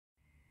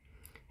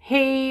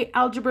Hey,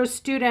 algebra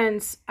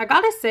students, I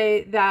gotta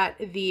say that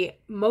the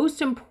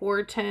most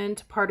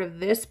important part of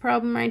this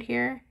problem right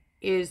here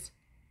is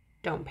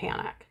don't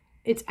panic.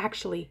 It's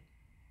actually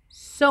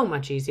so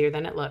much easier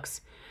than it looks.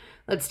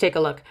 Let's take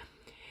a look.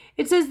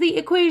 It says the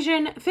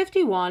equation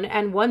 51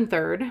 and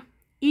 1/3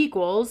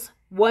 equals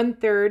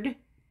 1/3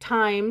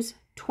 times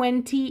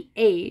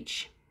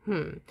 20h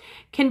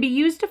can be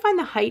used to find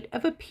the height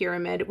of a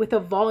pyramid with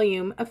a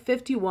volume of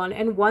 51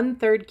 and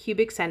 1/3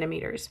 cubic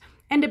centimeters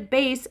and a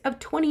base of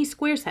 20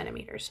 square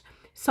centimeters.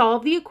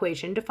 Solve the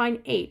equation to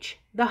find h,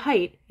 the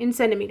height, in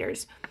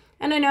centimeters.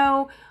 And I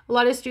know a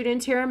lot of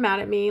students here are mad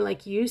at me,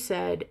 like you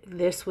said,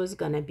 this was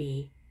going to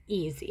be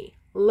easy.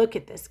 Look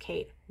at this,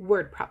 Kate.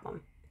 Word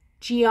problem,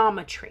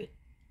 geometry,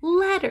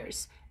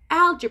 letters,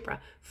 algebra,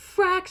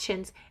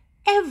 fractions,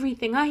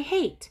 everything I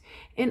hate.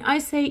 And I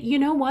say, you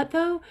know what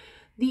though?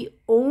 The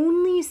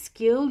only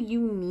skill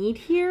you need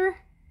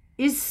here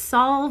is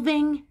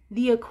solving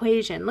the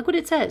equation. Look what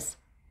it says.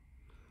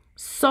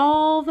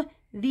 Solve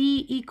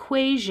the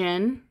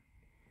equation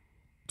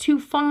to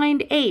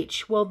find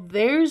h. Well,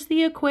 there's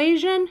the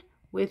equation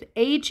with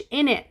h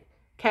in it.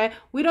 Okay,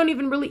 we don't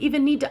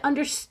even need to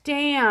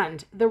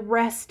understand the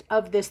rest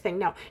of this thing.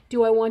 Now,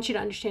 do I want you to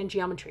understand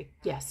geometry?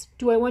 Yes.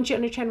 Do I want you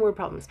to understand word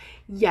problems?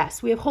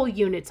 Yes. We have whole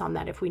units on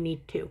that if we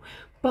need to.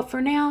 But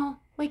for now,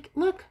 like,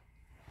 look,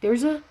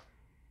 there's a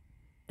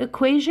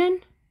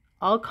equation.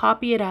 I'll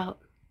copy it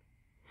out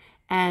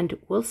and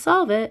we'll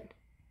solve it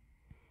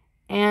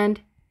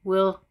and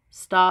we'll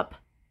stop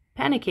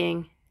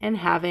panicking and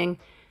having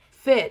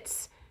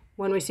fits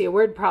when we see a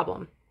word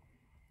problem.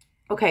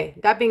 Okay,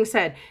 that being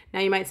said, now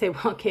you might say,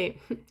 well,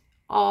 Kate,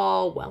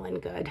 all well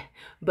and good,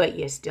 but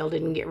you still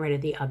didn't get rid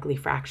of the ugly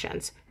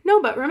fractions. No,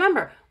 but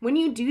remember, when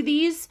you do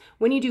these,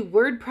 when you do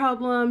word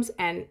problems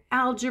and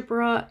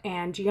algebra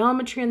and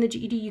geometry on the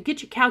GED, you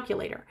get your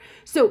calculator.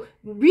 So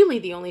really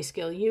the only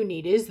skill you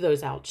need is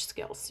those algebra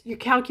skills. Your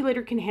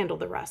calculator can handle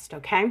the rest,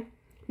 okay?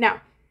 Now,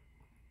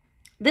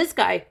 this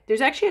guy,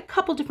 there's actually a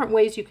couple different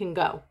ways you can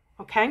go,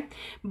 okay?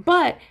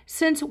 But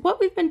since what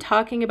we've been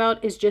talking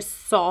about is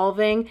just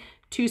solving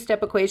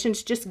two-step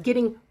equations, just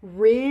getting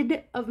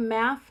rid of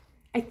math,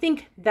 I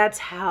think that's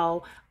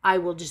how I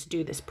will just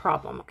do this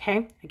problem,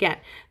 okay? Again,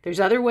 there's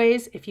other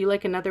ways. If you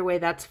like another way,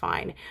 that's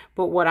fine.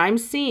 But what I'm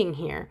seeing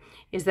here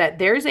is that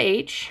there's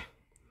h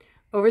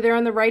over there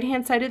on the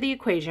right-hand side of the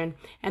equation,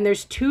 and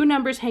there's two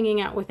numbers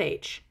hanging out with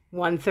h,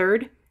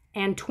 1/3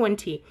 and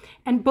 20.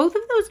 And both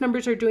of those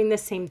numbers are doing the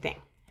same thing.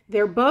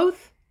 They're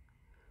both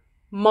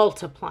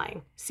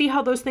multiplying. See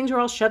how those things are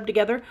all shoved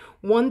together?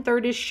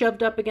 1/3 is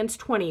shoved up against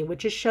 20,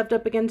 which is shoved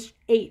up against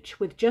h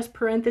with just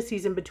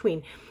parentheses in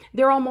between.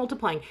 They're all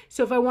multiplying.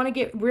 So if I want to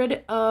get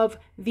rid of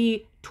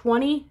the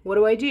 20, what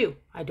do?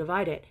 I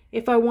divide it.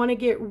 If I want to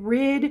get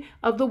rid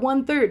of the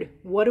 1/3,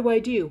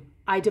 what do?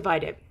 I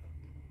divide it.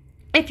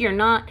 If you're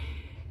not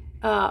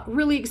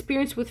really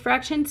experienced with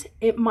fractions,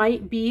 it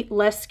might be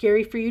less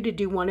scary for you to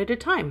do one at a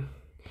time.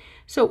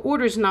 So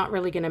order's not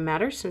really going to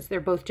matter since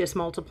they're both just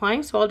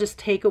multiplying. So I'll just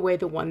take away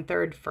the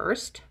 1/3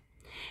 first.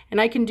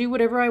 And I can do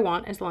whatever I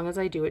want as long as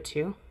I do it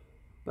to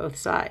both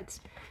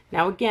sides.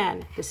 Now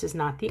again, this is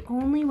not the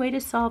only way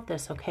to solve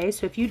this, okay?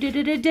 So if you did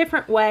it a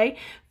different way,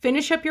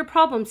 finish up your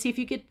problem, see if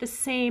you get the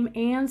same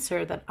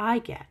answer that I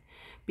get.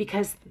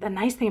 Because the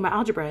nice thing about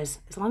algebra is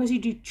as long as you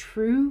do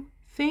true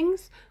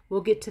things, we'll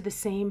get to the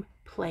same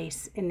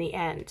place in the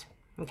end.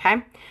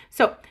 Okay,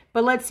 so,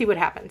 but let's see what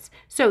happens.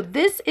 So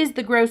this is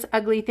the gross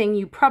ugly thing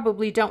you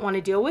probably don't want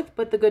to deal with,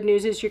 but the good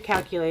news is your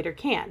calculator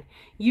can.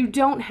 You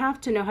don't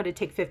have to know how to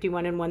take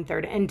 51 and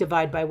 1/3 and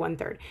divide by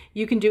 1/3.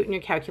 You can do it in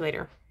your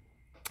calculator.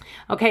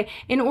 Okay,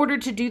 in order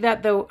to do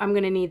that though, I'm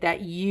going to need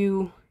that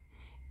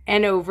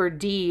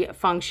n/d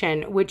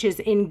function, which is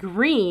in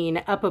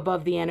green up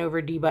above the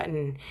n/d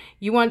button.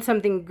 You want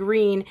something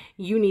green,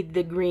 you need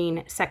the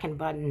green second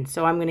button.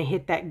 So I'm going to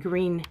hit that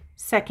green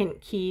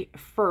second key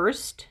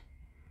first.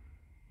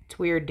 It's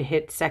weird to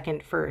hit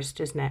second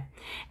first, isn't it?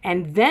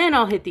 And then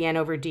I'll hit the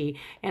n/d,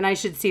 and I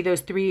should see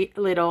those three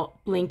little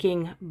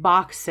blinking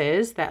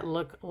boxes that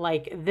look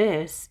like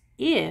this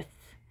if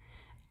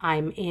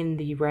I'm in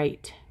the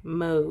right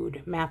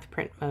mode, math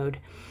print mode.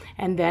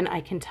 And then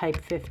I can type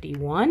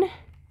 51,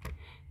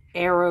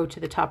 arrow to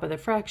the top of the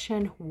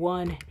fraction,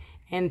 1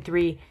 and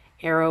 3,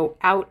 arrow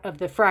out of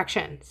the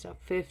fraction. So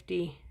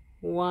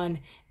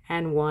 51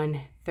 and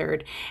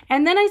 1/3.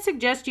 And then I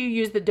suggest you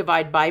use the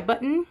divide by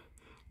button,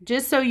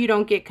 just so you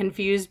don't get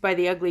confused by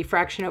the ugly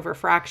fraction over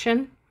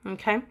fraction,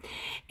 okay?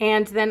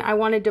 And then I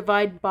want to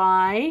divide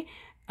by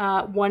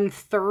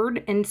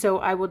 1/3, and so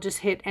I will just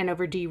hit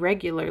n/d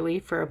regularly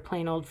for a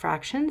plain old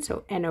fraction,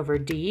 so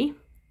n/d,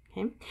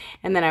 okay?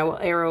 And then I will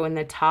arrow in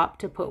the top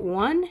to put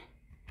 1,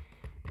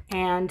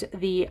 and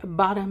the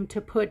bottom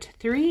to put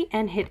 3,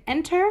 and hit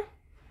enter.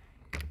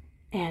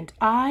 And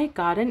I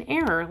got an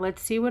error.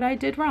 Let's see what I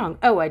did wrong.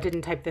 Oh, I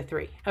didn't type the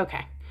 3.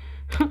 Okay.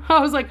 I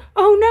was like,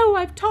 oh no,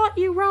 I've taught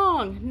you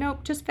wrong.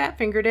 Nope, just fat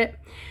fingered it.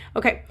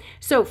 Okay,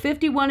 so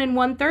 51 and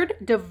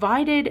 1/3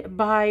 divided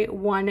by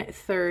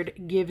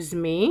 1/3 gives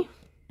me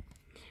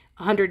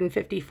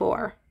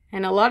 154.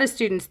 And a lot of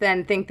students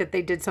then think that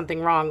they did something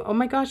wrong. Oh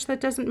my gosh,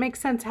 that doesn't make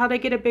sense. How'd I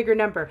get a bigger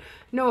number?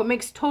 No, it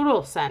makes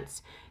total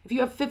sense. If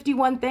you have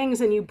 51 things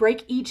and you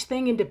break each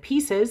thing into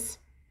pieces,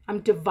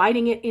 I'm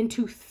dividing it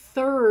into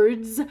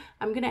thirds.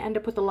 I'm going to end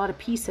up with a lot of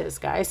pieces,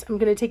 guys. I'm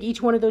going to take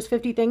each one of those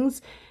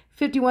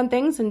 51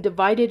 things and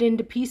divide it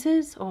into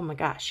pieces. Oh my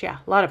gosh, yeah,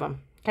 a lot of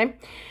them. Okay.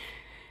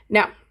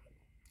 Now,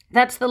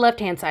 that's the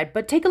left-hand side,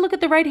 but take a look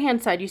at the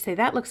right-hand side. You say,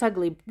 that looks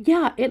ugly.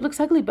 Yeah, it looks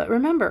ugly, but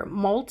remember,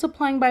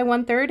 multiplying by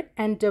 1/3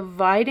 and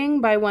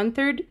dividing by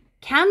 1/3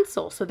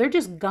 cancel, so they're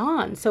just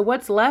gone. So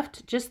what's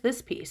left? Just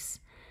this piece,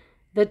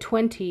 the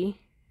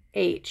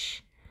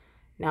 20H.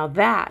 Now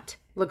that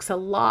looks a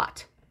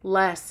lot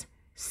less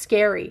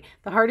scary.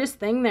 The hardest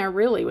thing there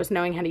really was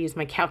knowing how to use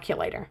my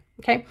calculator,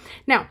 okay?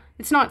 Now,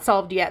 it's not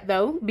solved yet,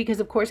 though, because,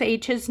 of course,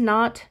 H is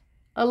not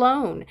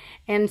alone,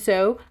 and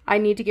so I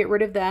need to get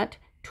rid of that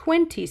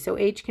 20, so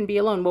H can be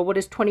alone. Well, what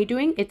is 20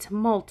 doing? It's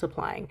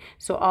multiplying.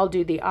 So I'll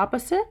do the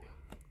opposite.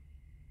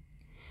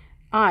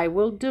 I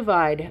will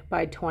divide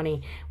by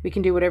 20. We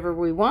can do whatever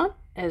we want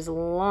as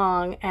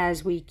long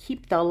as we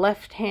keep the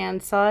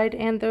left-hand side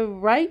and the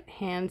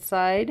right-hand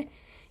side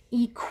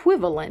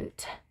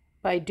equivalent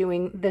by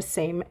doing the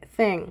same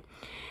thing.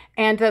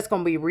 And that's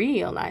going to be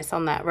real nice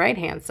on that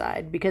right-hand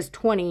side because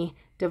 20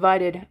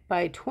 divided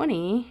by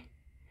 20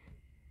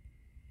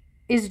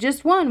 is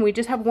just 1. We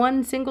just have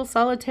one single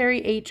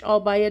solitary H all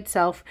by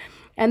itself.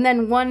 And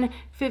then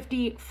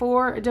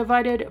 154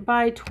 divided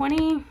by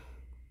 20.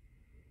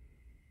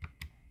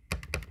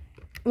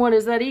 What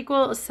does that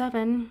equal?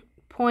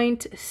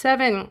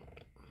 7.7.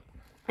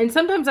 And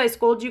sometimes I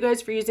scold you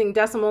guys for using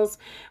decimals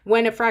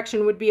when a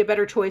fraction would be a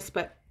better choice,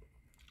 but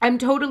I'm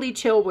totally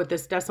chill with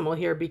this decimal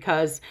here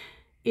because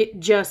it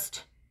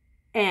just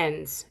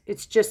ends.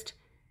 It's just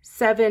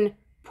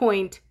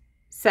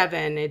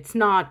 7.7. It's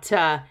not,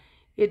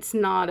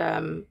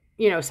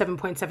 you know,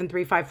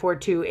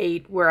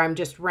 7.7354228 where I'm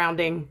just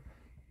rounding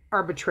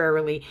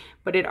arbitrarily,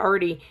 but it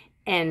already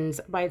ends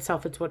by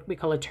itself. It's what we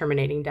call a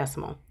terminating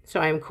decimal. So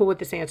I'm cool with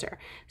this answer,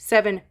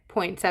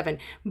 7.7.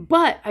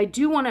 But I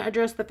do want to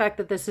address the fact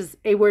that this is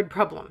a word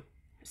problem.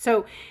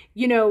 So,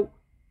 you know,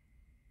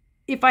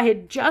 if I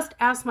had just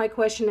asked my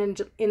question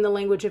in the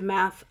language of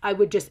math, I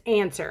would just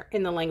answer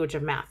in the language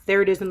of math.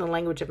 There it is in the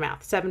language of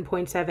math.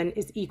 7.7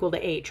 is equal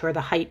to H, or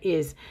the height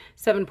is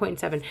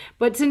 7.7.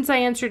 But since I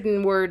answered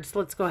in words,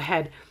 let's go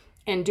ahead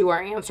and do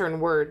our answer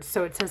in words.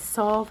 So it says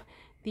solve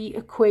the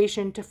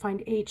equation to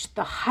find H,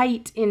 the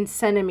height in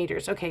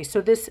centimeters. Okay,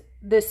 so this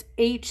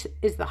H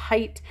is the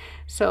height.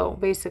 So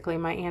basically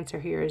my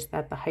answer here is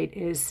that the height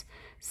is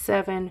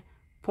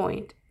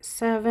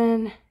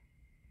 7.7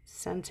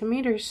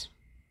 centimeters.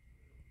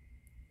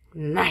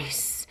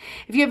 Nice.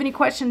 If you have any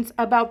questions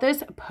about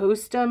this,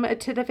 post them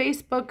to the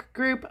Facebook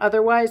group.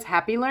 Otherwise,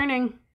 happy learning.